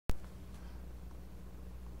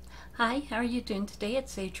Hi, how are you doing today?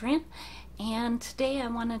 It's Adrienne, and today I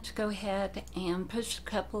wanted to go ahead and push a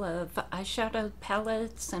couple of eyeshadow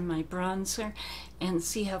palettes and my bronzer and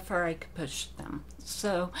see how far I could push them.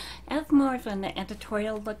 So I have more of an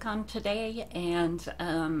editorial look on today, and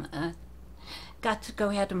got to go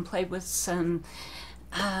ahead and play with some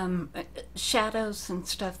shadows and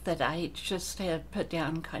stuff that I just had put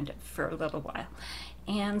down kind of for a little while.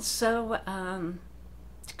 And so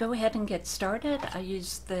to go ahead and get started, I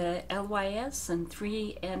use the LYS and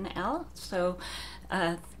 3NL, so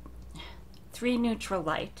 3 neutral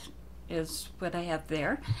light is what I have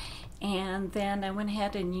there. And then I went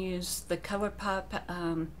ahead and used the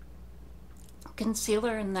Colourpop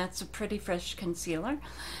concealer, and that's a pretty fresh concealer.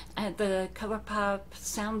 The Colourpop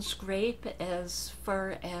sounds Grape as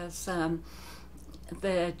far as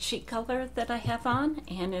the cheek color that I have on,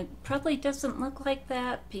 and it probably doesn't look like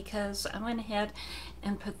that because I went ahead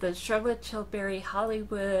and put the Charlotte Tilbury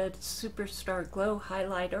Hollywood Superstar Glow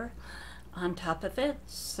highlighter on top of it.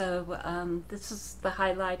 So this is the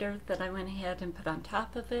highlighter that I went ahead and put on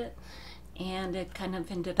top of it, and it kind of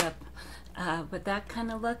ended up with that kind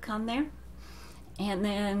of look on there. And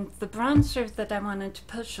then the bronzer that I wanted to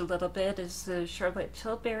push a little bit is the Charlotte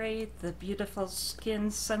Tilbury, the Beautiful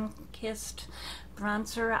Skin Sun-Kissed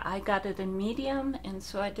bronzer. I got it in medium, and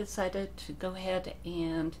so I decided to go ahead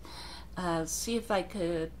and see if I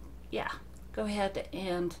could, go ahead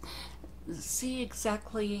and see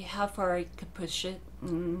exactly how far I could push it.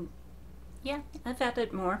 And yeah, I've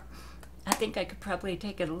added more. I think I could probably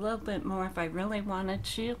take it a little bit more if I really wanted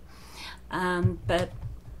to, but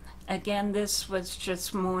again, this was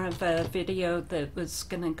just more of a video that was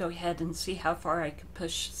going to go ahead and see how far I could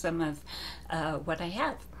push some of what I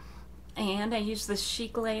have. And I use the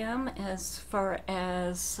SHEGLAM as far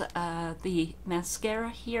as the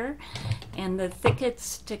mascara here, and the Thick It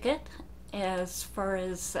Stick It as far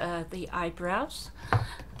as the eyebrows.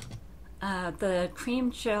 The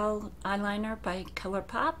Cream Gel Eyeliner by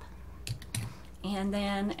Colourpop. And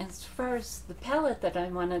then as far as the palette that I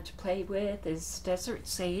wanted to play with is Desert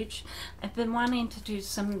Sage. I've been wanting to do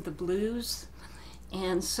some of the blues,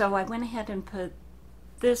 and so I went ahead and put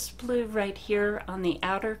this blue right here on the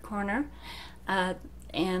outer corner,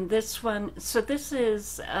 and this one, so this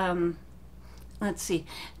is, let's see,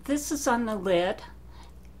 this is on the lid,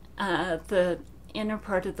 the inner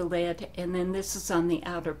part of the lid, and then this is on the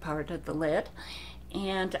outer part of the lid.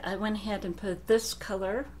 And I went ahead and put this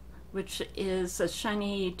color, which is a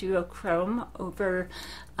shiny duochrome, over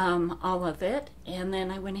all of it. And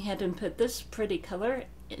then I went ahead and put this pretty color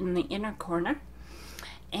in the inner corner.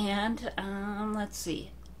 And let's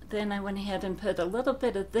see, then I went ahead and put a little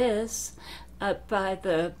bit of this up by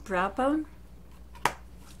the brow bone.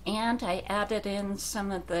 And I added in some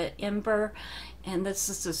of the Ember, and this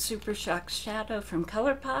is a Supershock shadow from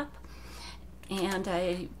Colourpop. And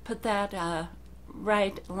I put that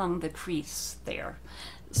right along the crease there.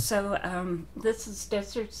 So this is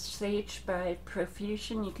Desert Sage by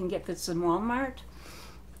Profusion. You can get this in Walmart.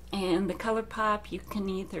 And the Colourpop, you can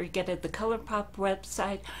either get it at the Colourpop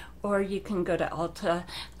website, or you can go to Ulta.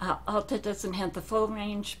 Ulta doesn't have the full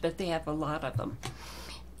range, but they have a lot of them.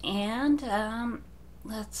 And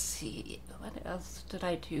let's see, what else did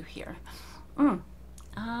I do here?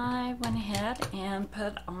 I went ahead and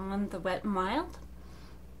put on the WetnWild.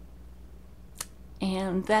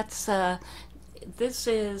 And that's this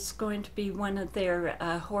is going to be one of their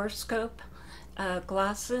Horoscope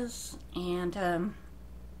glosses, and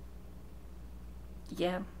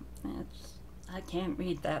yeah, I can't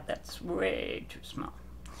read that. That's way too small.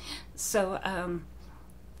 So I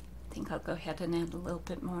think I'll go ahead and add a little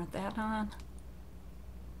bit more of that on.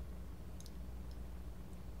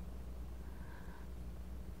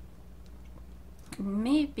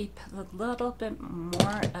 Maybe put a little bit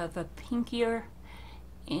more of a pinkier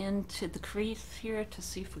into the crease here to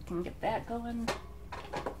see if we can get that going.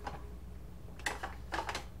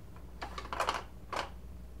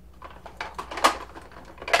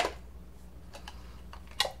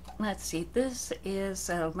 Let's see, this is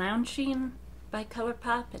Lounging by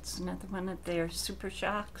Colourpop. It's another one of their Super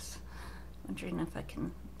Shocks. Wondering if I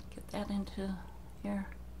can get that into here.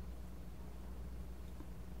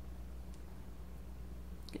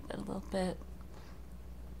 Give it a little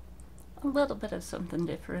bit of something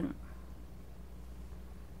different.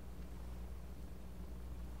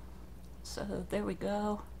 So there we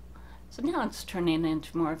go. So now it's turning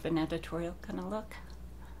into more of an editorial kind of look.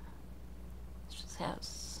 It just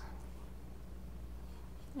has,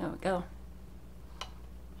 there we go.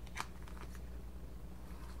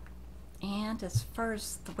 And as far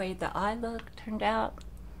as the way the eye look turned out,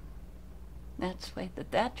 that's the way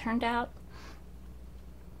that turned out.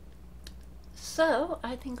 So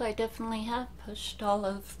I think I definitely have pushed all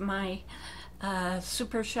of my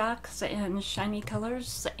super shocks and shiny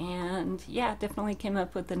colors, and yeah, definitely came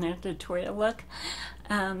up with an editorial look.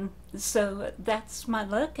 So that's my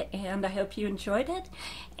look, and I hope you enjoyed it,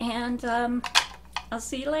 and I'll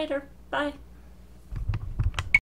see you later. Bye.